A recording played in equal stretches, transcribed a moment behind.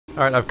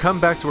Alright, I've come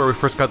back to where we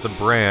first got the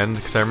brand,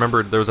 because I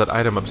remembered there was that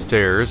item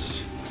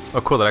upstairs.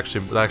 Oh cool, that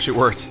actually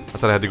worked. I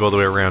thought I had to go all the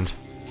way around.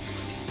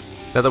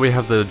 Now that we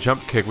have the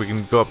jump kick, we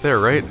can go up there,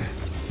 right?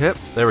 Yep,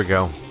 there we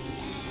go.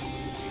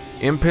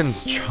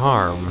 Impen's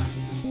Charm.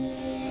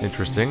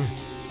 Interesting.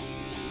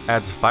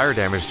 Adds fire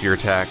damage to your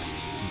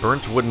attacks.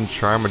 Burnt wooden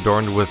charm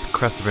adorned with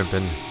crest of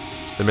Impen.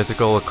 The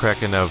mythical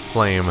kraken of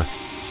flame.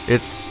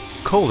 It's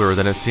colder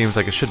than it seems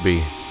like it should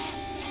be.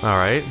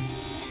 Alright.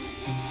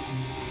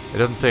 It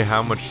doesn't say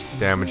how much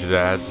damage it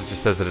adds, it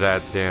just says that it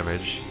adds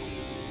damage.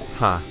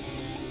 Huh.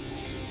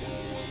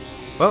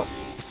 Well,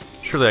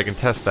 surely I can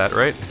test that,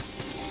 right?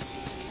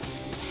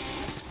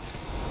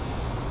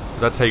 So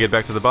that's how you get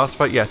back to the boss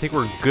fight? Yeah, I think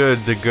we're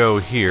good to go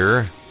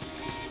here.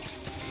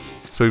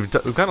 So we've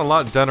got a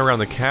lot done around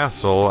the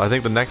castle. I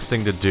think the next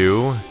thing to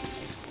do...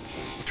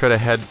 Try to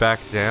head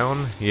back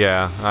down?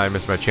 Yeah, I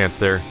missed my chance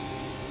there.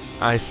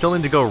 I still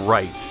need to go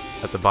right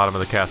at the bottom of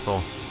the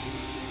castle.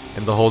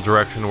 In the whole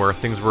direction where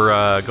things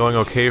were going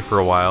okay for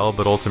a while,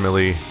 but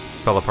ultimately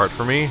fell apart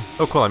for me.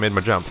 Oh cool, I made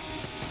my jump.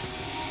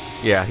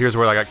 Yeah, here's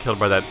where I got killed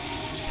by that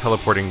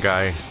teleporting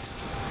guy.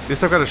 At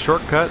least I've got a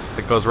shortcut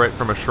that goes right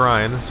from a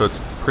shrine, so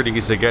it's pretty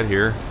easy to get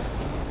here.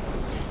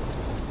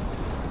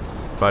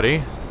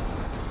 Buddy.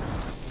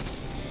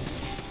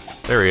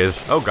 There he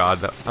is. Oh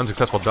god, that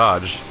unsuccessful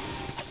dodge.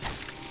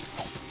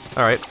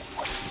 Alright.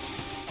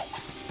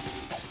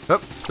 Oh,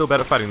 still bad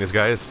at fighting these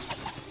guys.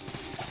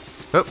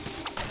 Oh.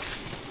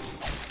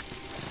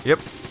 Yep,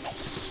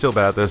 still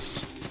bad at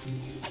this.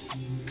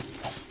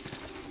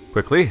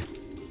 Quickly.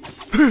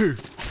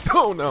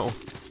 Oh no!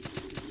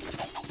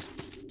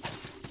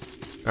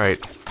 Alright.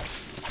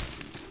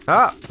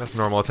 Ah! That's a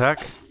normal attack.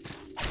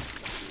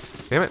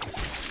 Damn it.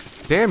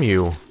 Damn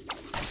you!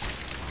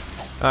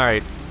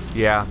 Alright,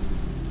 yeah.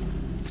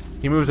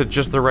 He moves at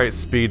just the right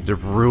speed to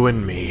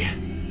ruin me.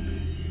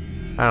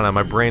 I don't know,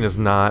 my brain is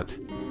not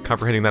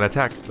comprehending that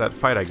attack, that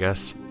fight, I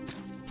guess.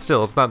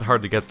 Still, it's not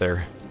hard to get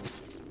there.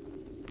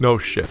 No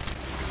shit.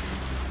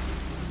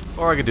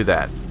 Or I could do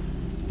that.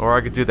 Or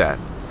I could do that.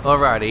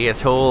 Alrighty,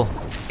 asshole.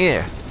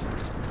 Yeah.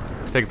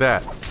 Take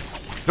that.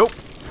 Nope.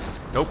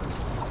 Nope.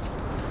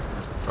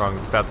 Wrong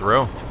bad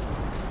throw.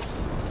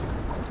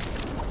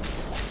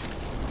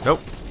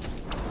 Nope.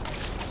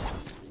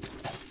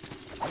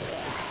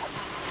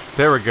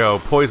 There we go.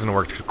 Poison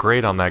worked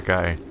great on that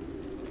guy.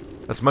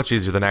 That's much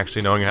easier than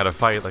actually knowing how to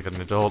fight like an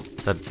adult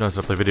that knows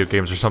how to play video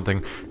games or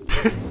something.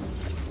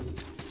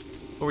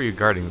 What were you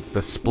guarding?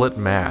 The split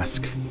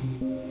mask.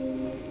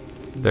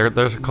 They're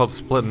called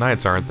split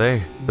knights, aren't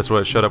they? That's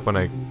what showed up when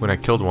I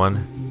killed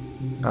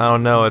one. Oh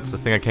no, it's a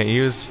thing I can't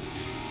use.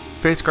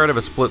 Face guard of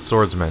a split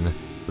swordsman.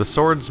 The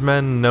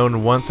swordsmen,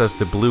 known once as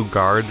the Blue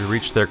Guard,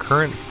 reached their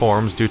current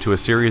forms due to a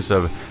series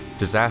of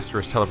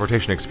disastrous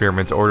teleportation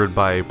experiments ordered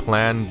by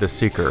Plan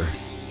Desecrated.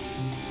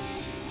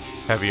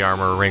 Heavy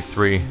armor, rank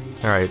 3.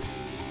 Alright.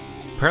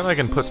 Apparently I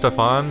can put stuff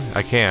on.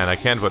 I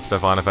can put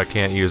stuff on if I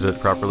can't use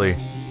it properly.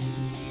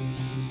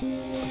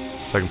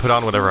 So I can put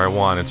on whatever I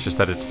want, it's just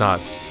that it's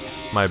not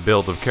my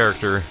build of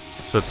character,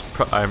 so it's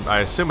I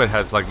assume it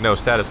has like no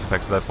status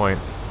effects at that point.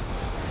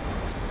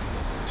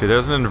 See,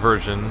 there's an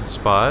inversion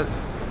spot.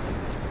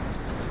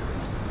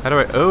 How do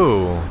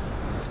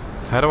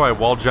I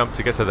wall jump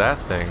to get to that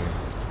thing?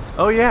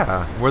 Oh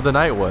yeah, where the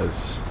knight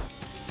was.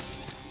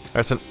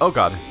 Alright, so, oh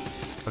god.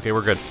 Okay,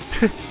 we're good.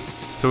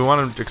 So we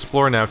want to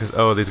explore now, because,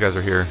 oh, these guys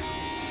are here.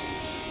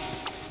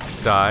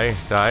 Die,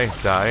 die,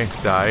 die,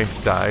 die,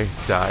 die,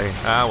 die.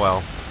 Ah,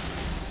 well.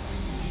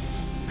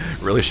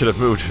 Really should have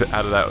moved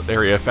out of that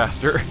area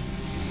faster.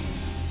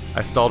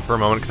 I stalled for a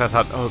moment because I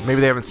thought, oh,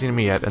 maybe they haven't seen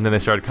me yet, and then they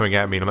started coming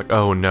at me, and I'm like,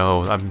 oh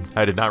no,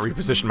 I did not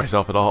reposition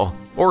myself at all.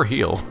 Or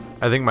heal.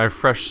 I think my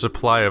fresh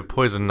supply of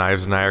poison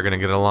knives and I are gonna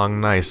get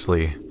along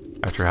nicely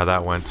after how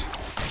that went.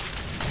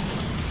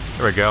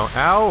 There we go.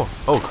 Ow!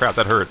 Oh crap,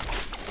 that hurt.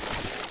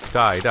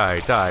 Die, die,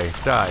 die,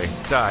 die,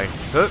 die.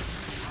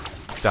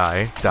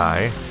 Die,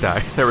 die, die.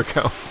 There we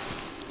go.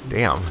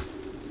 Damn.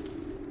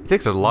 It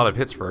takes a lot of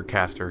hits for a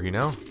caster, you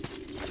know?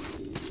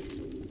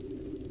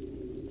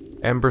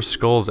 Ember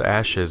Skull's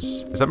Ashes.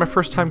 Is that my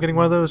first time getting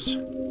one of those?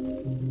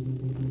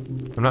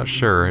 I'm not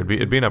sure.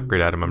 It'd be an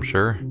upgrade item, I'm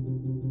sure.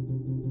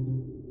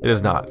 It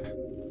is not.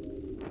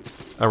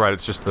 Alright,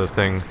 it's just the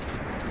thing.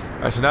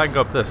 Alright, so now I can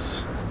go up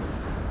this.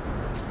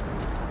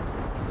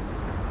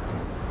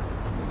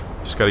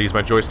 Just gotta use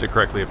my joystick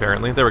correctly,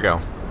 apparently. There we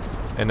go.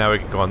 And now we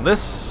can go on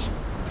this.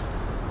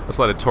 Let's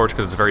light a torch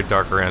because it's very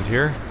dark around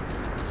here.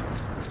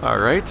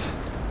 Alright.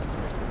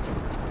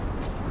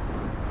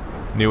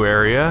 New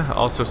area.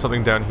 Also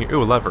something down here.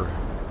 Ooh, a lever.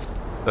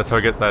 That's how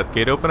I get that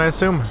gate open, I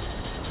assume?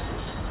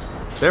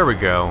 There we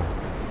go.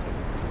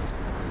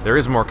 There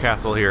is more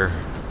castle here.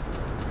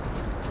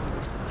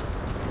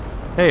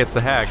 Hey, it's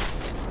the hag.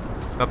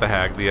 Not the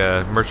hag,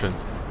 the merchant.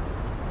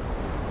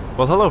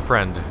 Well, hello,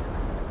 friend.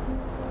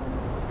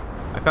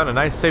 I found a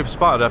nice safe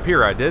spot up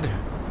here, I did.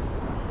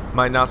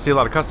 Might not see a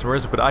lot of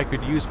customers, but I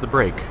could use the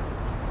break.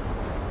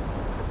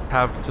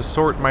 Have to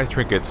sort my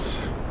trinkets.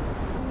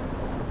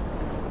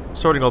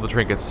 Sorting all the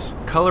trinkets.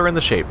 Color and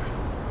the shape.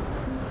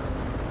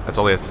 That's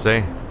all he has to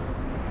say.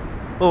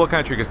 Well, what kind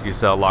of trinkets do you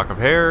sell? Lock of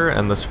hair,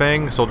 endless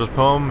fang, soldier's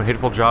poem,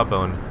 hateful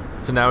jawbone.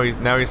 So now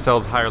he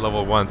sells higher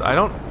level ones. I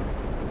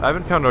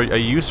haven't found a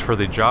use for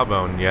the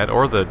jawbone yet,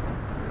 or the...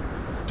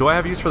 Do I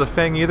have use for the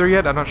fang either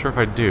yet? I'm not sure if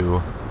I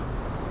do.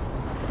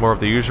 More of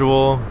the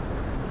usual.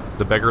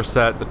 The beggar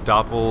set, the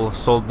doppel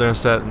soldier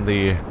set, and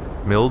the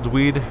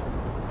milledweed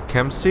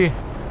kemsey.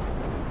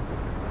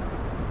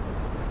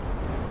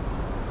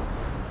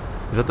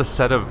 Is that the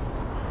set of...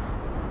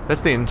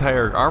 That's the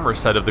entire armor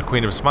set of the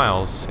Queen of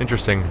Smiles.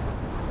 Interesting.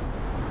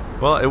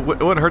 Well, it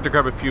wouldn't hurt to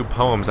grab a few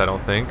poems, I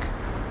don't think.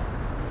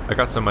 I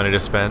got some money to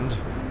spend.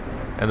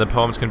 And the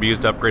poems can be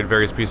used to upgrade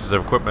various pieces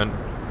of equipment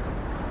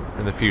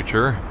in the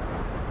future.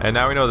 And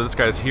now we know that this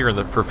guy's here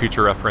for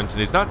future reference, and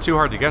he's not too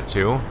hard to get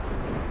to.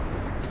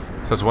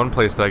 So that's one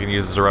place that I can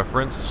use as a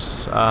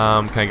reference. Can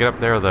I get up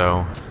there,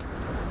 though?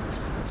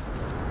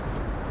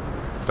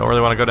 Don't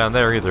really want to go down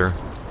there, either.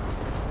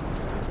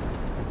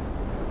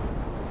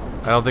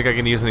 I don't think I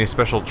can use any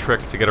special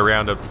trick to get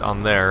around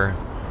on there.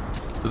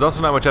 There's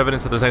also not much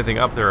evidence that there's anything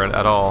up there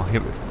at all.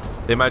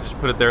 They might just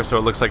put it there so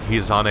it looks like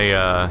he's on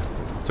a,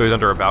 so he's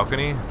under a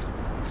balcony.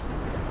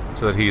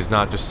 So that he's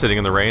not just sitting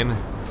in the rain.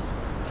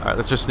 Alright,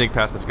 let's just sneak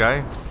past this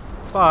guy.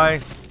 Bye!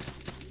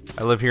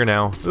 I live here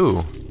now.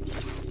 Ooh.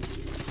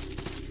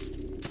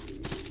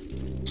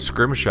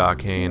 Scrimshaw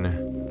cane.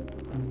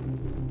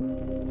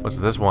 What's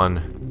this one?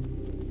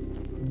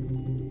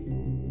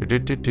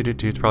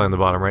 It's probably on the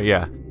bottom, right?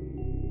 Yeah.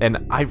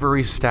 An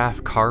ivory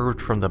staff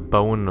carved from the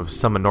bone of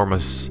some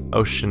enormous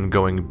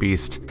ocean-going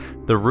beast.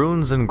 The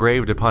runes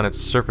engraved upon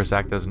its surface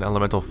act as an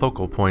elemental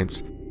focal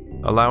point,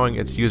 allowing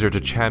its user to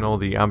channel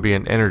the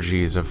ambient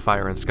energies of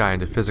fire and sky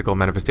into physical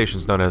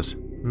manifestations known as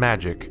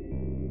magic.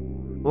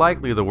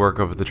 Likely the work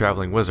of the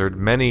traveling wizard,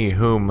 many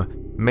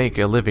whom make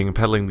a living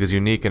peddling these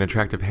unique and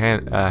attractive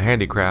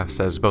handicrafts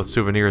as both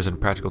souvenirs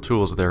and practical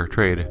tools of their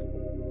trade.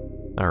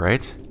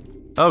 Alright.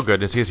 Oh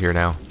goodness, he's here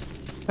now.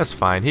 That's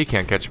fine, he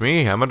can't catch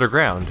me, I'm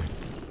underground.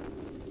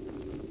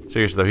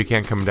 Seriously though, he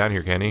can't come down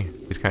here, can he?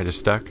 He's kind of just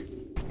stuck.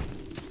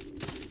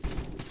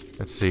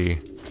 Let's see.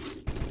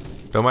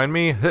 Don't mind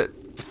me.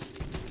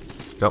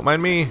 Don't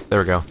mind me. There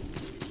we go.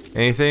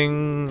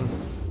 Anything?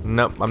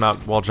 Nope, I'm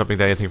not wall jumping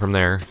to anything from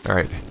there.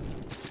 Alright.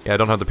 Yeah, I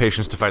don't have the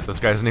patience to fight those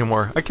guys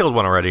anymore. I killed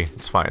one already.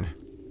 It's fine.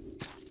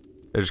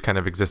 They're just kind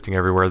of existing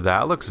everywhere.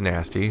 That looks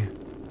nasty.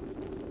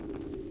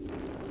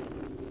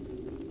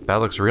 That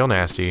looks real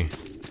nasty.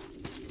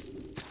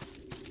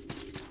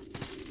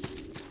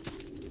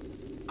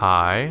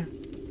 Hi.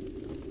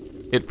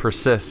 It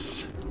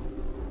persists.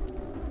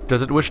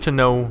 Does it wish to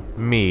know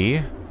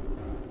me?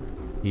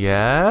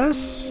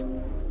 Yes?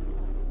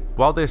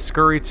 While they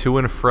scurry to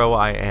and fro,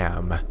 I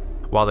am.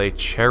 While they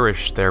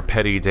cherish their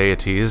petty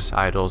deities,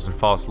 idols, and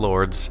false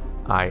lords,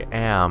 I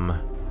am.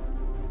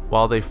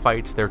 While they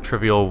fight their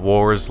trivial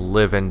wars,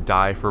 live and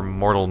die for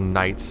mortal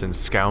knights and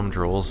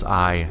scoundrels,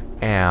 I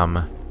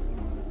am.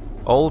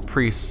 All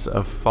priests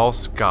of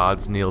false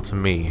gods kneel to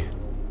me.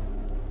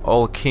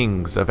 All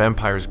kings of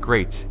empires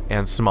great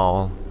and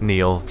small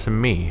kneel to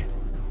me.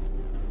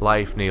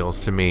 Life kneels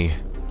to me.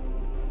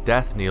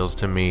 Death kneels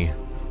to me.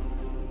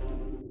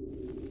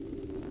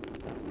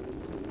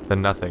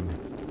 Then nothing.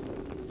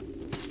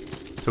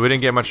 So we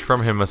didn't get much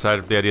from him aside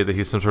from the idea that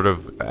he's some sort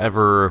of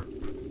the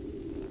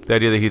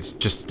idea that he's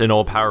just an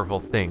all-powerful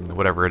thing,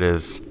 whatever it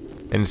is.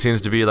 And it seems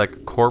to be like a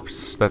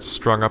corpse that's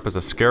strung up as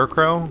a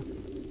scarecrow.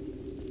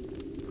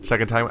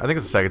 Second time, I think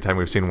it's the second time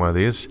we've seen one of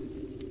these.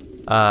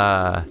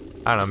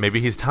 I don't know, maybe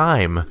he's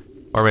time.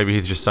 Or maybe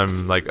he's just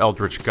some, like,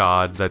 eldritch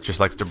god that just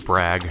likes to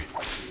brag.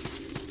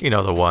 You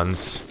know the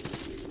ones.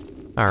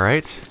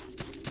 Alright.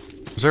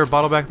 Is there a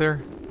bottle back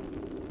there?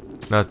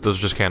 No, those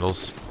are just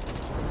candles.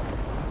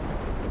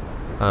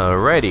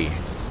 Alrighty.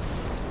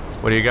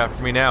 What do you got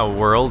for me now,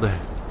 world?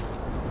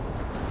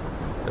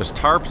 There's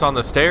tarps on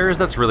the stairs?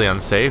 That's really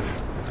unsafe.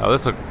 Oh,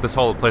 this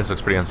whole place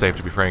looks pretty unsafe,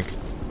 to be frank.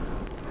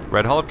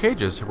 Red Hall of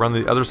Cages. We're on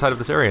the other side of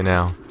this area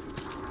now.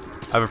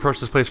 I've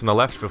approached this place from the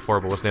left before,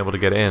 but wasn't able to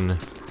get in.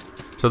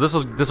 So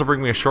this'll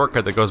bring me a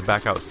shortcut that goes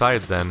back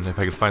outside then, if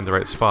I can find the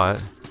right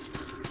spot.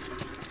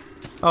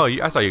 Oh,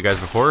 I saw you guys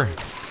before.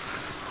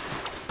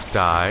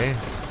 Die.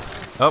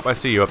 Oh, I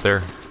see you up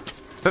there.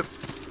 Hup.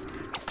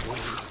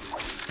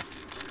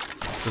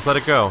 Just let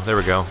it go. There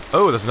we go.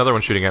 Oh, there's another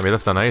one shooting at me.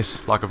 That's not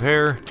nice. Lock of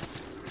hair.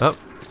 Oh.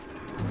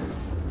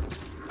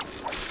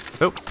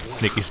 Oh,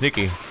 sneaky,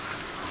 sneaky.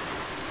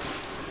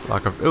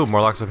 Lock of... Oh,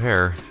 more locks of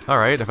hair.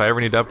 Alright, if I ever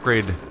need to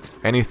upgrade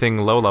anything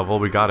low level,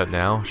 we got it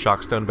now.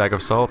 Shockstone, bag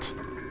of salt.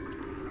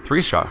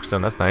 3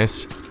 shockstone, that's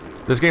nice.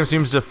 This game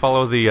seems to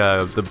follow the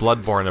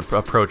Bloodborne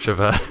approach of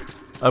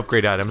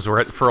upgrade items,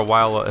 where for a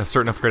while a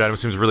certain upgrade item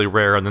seems really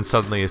rare, and then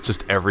suddenly it's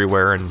just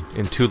everywhere and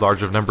in too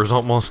large of numbers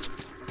almost.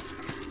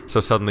 So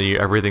suddenly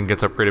everything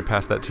gets upgraded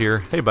past that tier.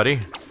 Hey,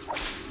 buddy.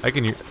 I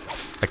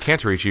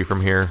can't reach you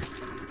from here.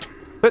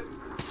 But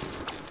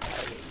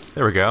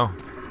there we go.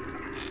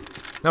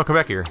 No, come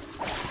back here.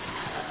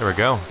 There we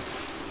go.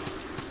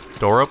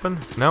 Door open?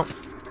 No.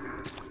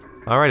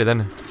 Alrighty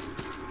then.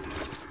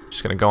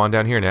 Just gonna go on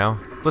down here now.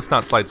 Let's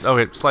not slide.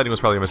 Okay, sliding was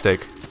probably a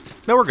mistake.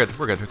 No, we're good.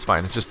 We're good. It's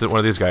fine. It's just that one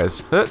of these guys.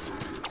 Hit.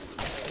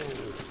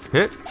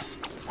 Hit.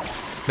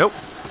 Nope.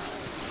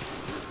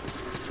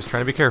 Just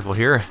trying to be careful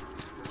here.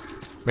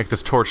 Make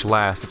this torch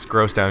last. It's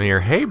gross down here.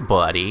 Hey,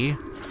 buddy.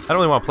 I don't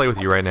really want to play with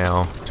you right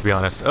now, to be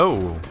honest.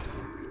 Oh.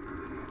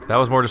 That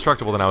was more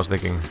destructible than I was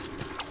thinking.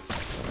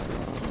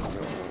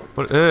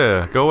 What?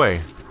 Go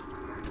away.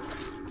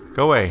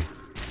 Go away.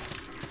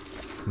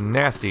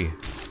 Nasty.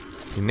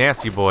 You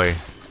nasty boy.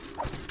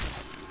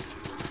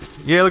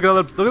 Yeah, look at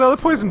all the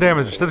poison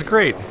damage. That's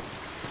great.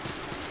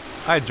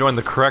 I joined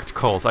the correct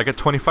cult. I get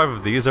 25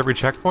 of these every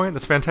checkpoint.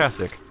 That's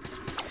fantastic.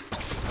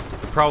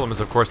 The problem is,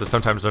 of course, that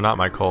sometimes they're not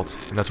my cult,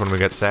 and that's when we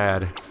get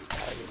sad.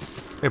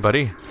 Hey,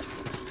 buddy.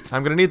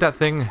 I'm gonna need that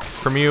thing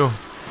from you.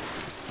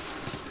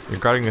 You're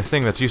guarding a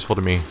thing that's useful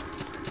to me.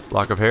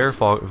 Lock of hair,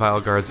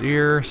 vile guard's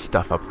ear,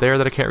 stuff up there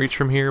that I can't reach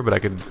from here, but I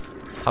could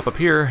hop up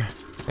here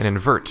and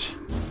invert.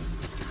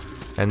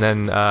 And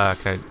then,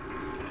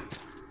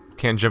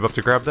 can't jump up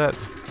to grab that?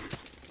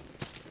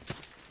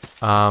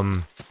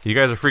 You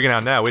guys are freaking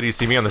out now. Wait till you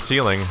see me on the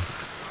ceiling.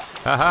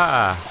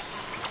 Haha!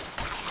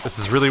 This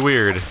is really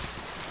weird.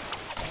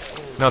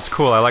 No, it's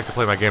cool. I like to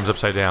play my games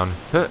upside down.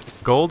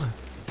 Gold?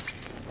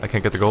 I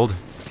can't get the gold.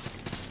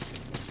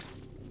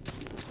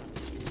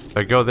 If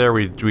I go there,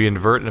 we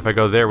invert, and if I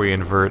go there, we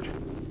invert.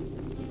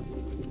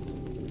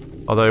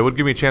 Although it would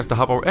give me a chance to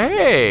hop over.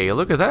 Hey!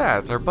 Look at that!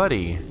 It's our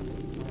buddy.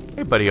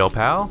 Hey, buddy, old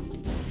pal.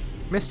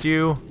 Missed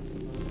you.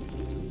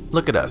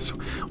 Look at us.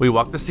 We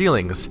walk the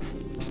ceilings.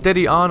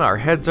 Steady on, our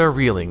heads are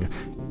reeling.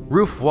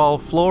 Roof, wall,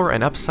 floor,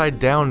 and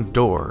upside-down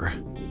door.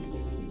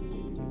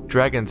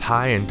 Dragons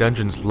high and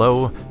dungeons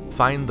low,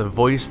 find the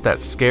voice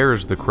that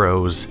scares the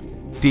crows.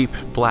 Deep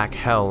black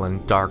hell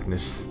and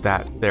darkness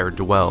that there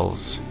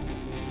dwells.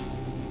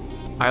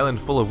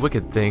 Island full of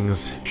wicked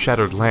things,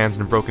 shattered lands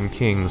and broken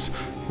kings.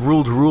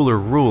 Ruled ruler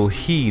rule,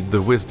 heed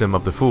the wisdom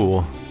of the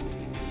fool.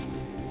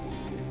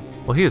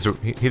 Well, he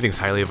thinks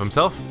highly of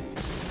himself.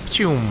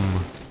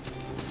 Choom.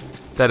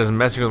 That is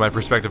messing with my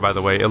perspective, by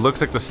the way. It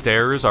looks like the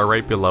stairs are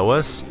right below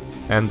us,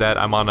 and that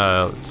I'm on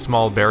a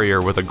small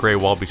barrier with a gray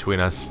wall between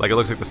us. Like, it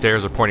looks like the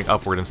stairs are pointing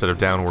upward instead of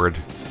downward.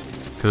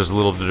 Because there's a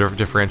little to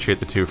differentiate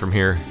the two from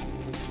here.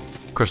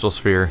 Crystal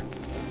sphere.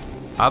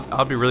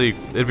 It'd be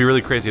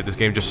really crazy if this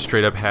game just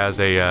straight up has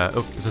a,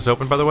 oh, is this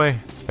open, by the way?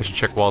 I should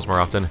check walls more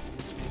often.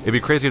 It'd be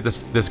crazy if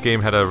this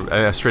game had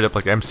a straight up,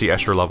 like, MC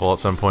Escher level at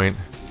some point.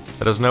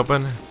 That doesn't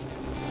open?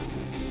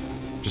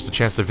 Just a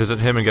chance to visit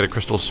him and get a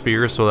crystal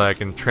sphere so that I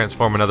can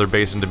transform another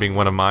base into being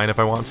one of mine if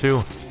I want to.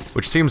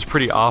 Which seems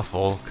pretty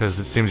awful, because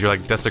it seems you're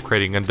like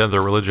desecrating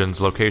another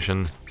religion's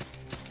location.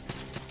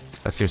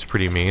 That seems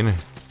pretty mean.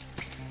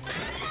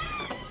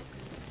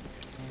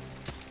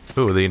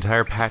 Ooh, the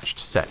entire patched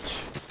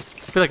set.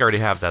 I feel like I already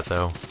have that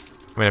though.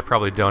 I mean, I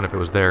probably don't if it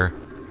was there.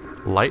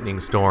 Lightning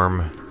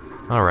storm.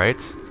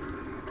 Alright.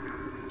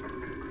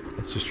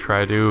 Let's just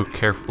try to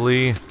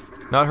carefully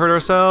not hurt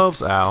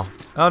ourselves. Ow.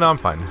 Oh no, I'm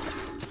fine.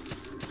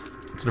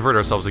 Let's invert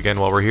ourselves again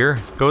while we're here.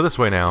 Go this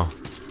way now.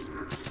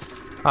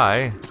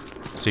 Hi.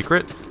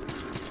 Secret?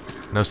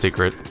 No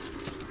secret.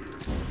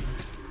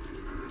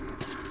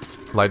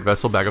 Light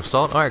vessel, bag of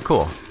salt. Alright,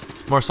 cool.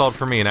 More salt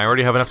for me, and I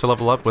already have enough to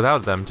level up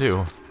without them,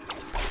 too.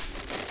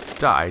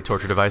 Die,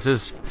 torture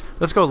devices.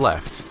 Let's go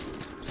left.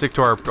 Stick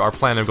to our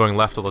plan of going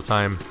left all the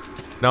time.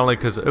 Not only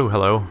because... Oh,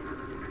 hello.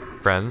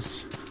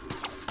 Friends.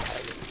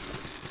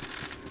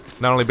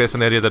 Not only based on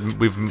the idea that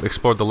we've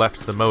explored the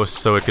left the most,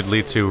 so it could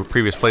lead to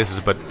previous places,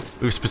 but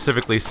we've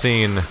specifically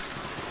seen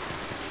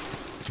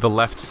the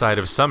left side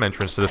of some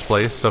entrance to this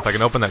place, so if I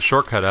can open that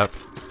shortcut up,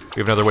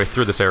 we have another way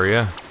through this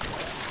area.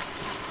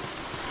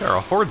 There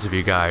are hordes of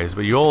you guys,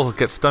 but you all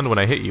get stunned when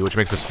I hit you, which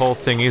makes this whole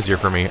thing easier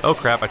for me. Oh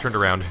crap, I turned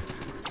around.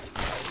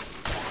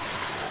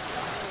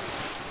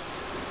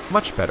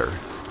 Much better.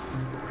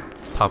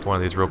 Pop one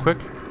of these real quick.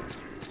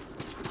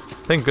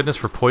 Thank goodness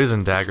for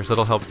poison daggers.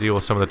 That'll help deal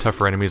with some of the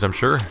tougher enemies, I'm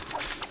sure.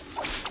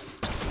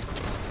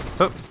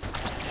 Oh,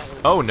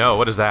 oh no,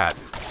 what is that?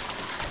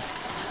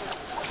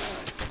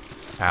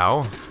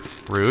 Ow.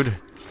 Rude.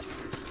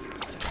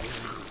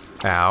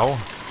 Ow.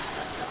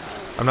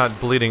 I'm not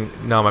bleeding.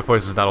 No, my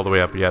poison's not all the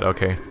way up yet.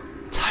 Okay.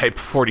 Type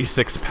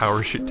 46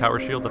 tower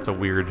shield? That's a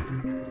weird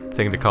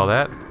thing to call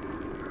that.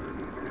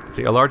 Let's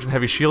see, a large and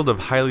heavy shield of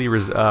highly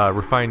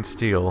refined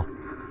steel.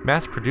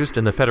 Mass-produced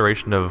in the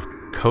Federation of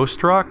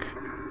Coast Rock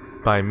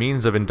by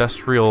means of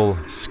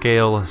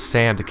industrial-scale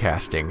sand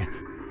casting.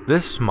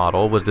 This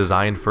model was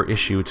designed for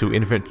issue to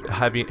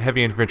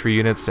heavy infantry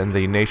units and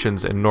the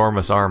nation's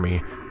enormous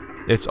army.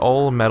 Its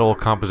all-metal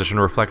composition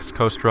reflects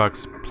Coast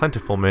Rock's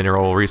plentiful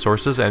mineral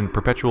resources and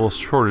perpetual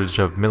shortage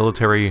of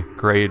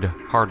military-grade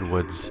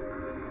hardwoods.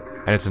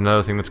 And it's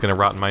another thing that's going to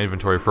rot in my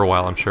inventory for a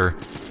while, I'm sure.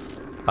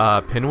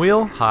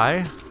 Pinwheel?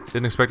 Hi.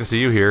 Didn't expect to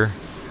see you here.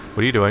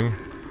 What are you doing?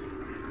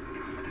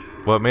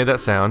 What made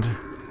that sound?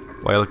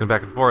 Why are you looking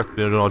back and forth,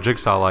 doing all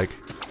jigsaw-like?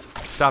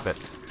 Stop it.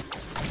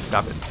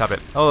 Stop it. Stop it.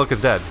 Oh, look,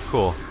 it's dead.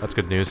 Cool. That's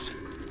good news.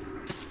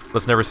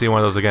 Let's never see one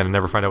of those again and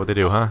never find out what they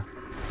do, huh?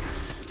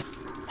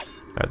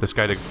 Alright, this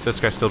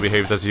guy still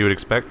behaves as you would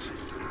expect.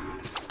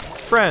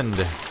 Friend!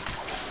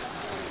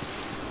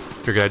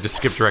 Figured I'd just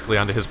skip directly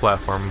onto his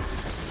platform.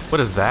 What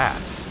is that?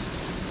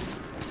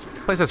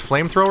 This place has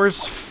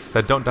flamethrowers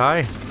that don't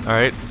die?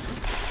 Alright.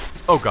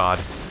 Oh god.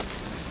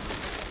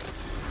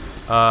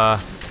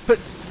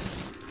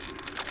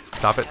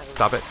 Stop it,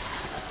 stop it.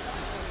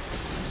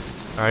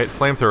 Alright,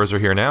 flamethrowers are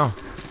here now.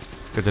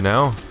 Good to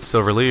know.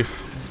 Silver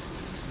leaf.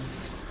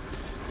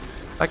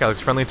 That guy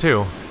looks friendly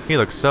too. He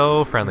looks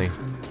so friendly.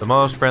 The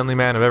most friendly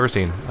man I've ever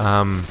seen.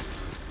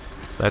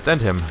 Let's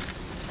end him.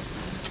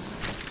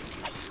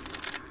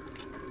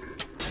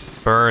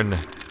 Burn.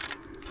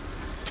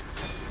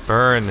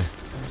 Burn.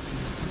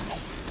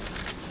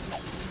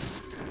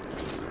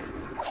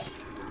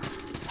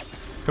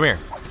 Come here.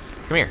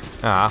 Come here.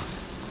 Ah.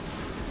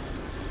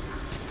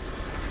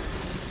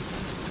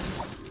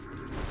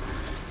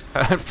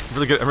 I'm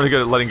really good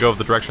at letting go of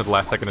the direction at the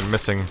last second and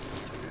missing.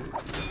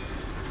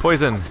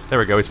 Poison. There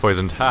we go. He's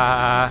poisoned.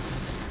 Ha!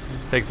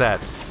 Take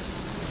that.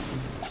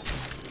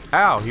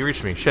 Ow! He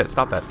reached me. Shit!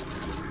 Stop that.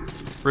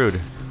 Rude.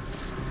 I'm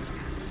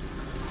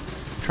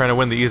trying to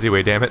win the easy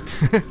way. Damn it.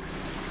 Is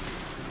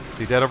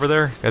he dead over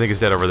there? I think he's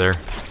dead over there.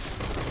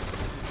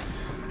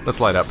 Let's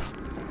light up.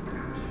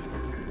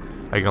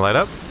 Are you gonna light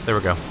up? There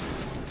we go.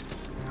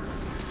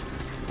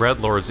 Red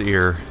Lord's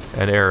ear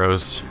and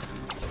arrows.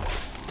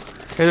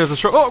 Hey, there's a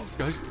short. Oh,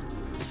 guys.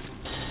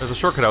 There's a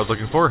shortcut I was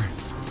looking for.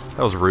 That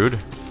was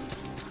rude.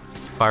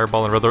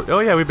 Fireball and Red Lord. Oh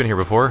yeah, we've been here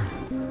before.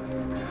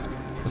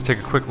 Let's take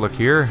a quick look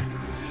here.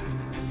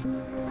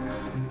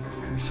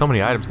 So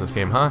many items in this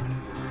game, huh?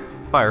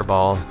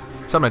 Fireball.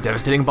 Summon a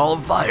devastating ball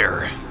of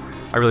fire.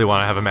 I really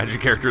want to have a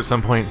magic character at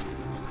some point.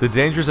 The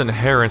dangers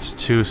inherent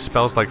to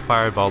spells like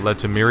Fireball led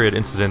to myriad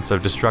incidents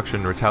of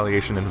destruction,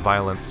 retaliation, and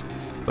violence.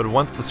 But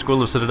once the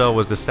School of Citadel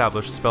was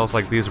established, spells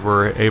like these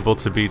were able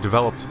to be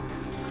developed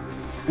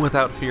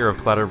without fear of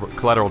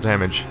collateral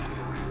damage.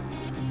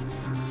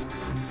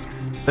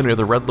 Then we have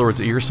the Red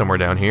Lord's ear somewhere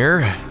down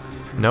here.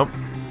 Nope.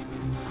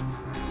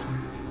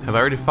 Have I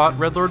already fought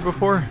Red Lord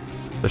before?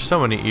 There's so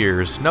many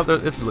ears. No,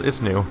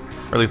 it's new.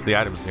 Or at least the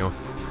item's new.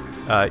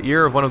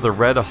 Ear of one of the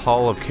Red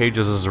Hall of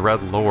Cages'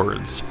 Red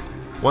Lords.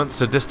 Once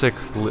sadistic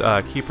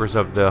keepers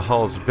of the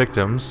Hall's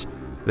victims,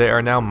 they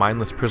are now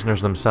mindless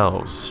prisoners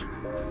themselves.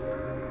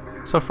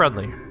 So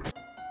friendly.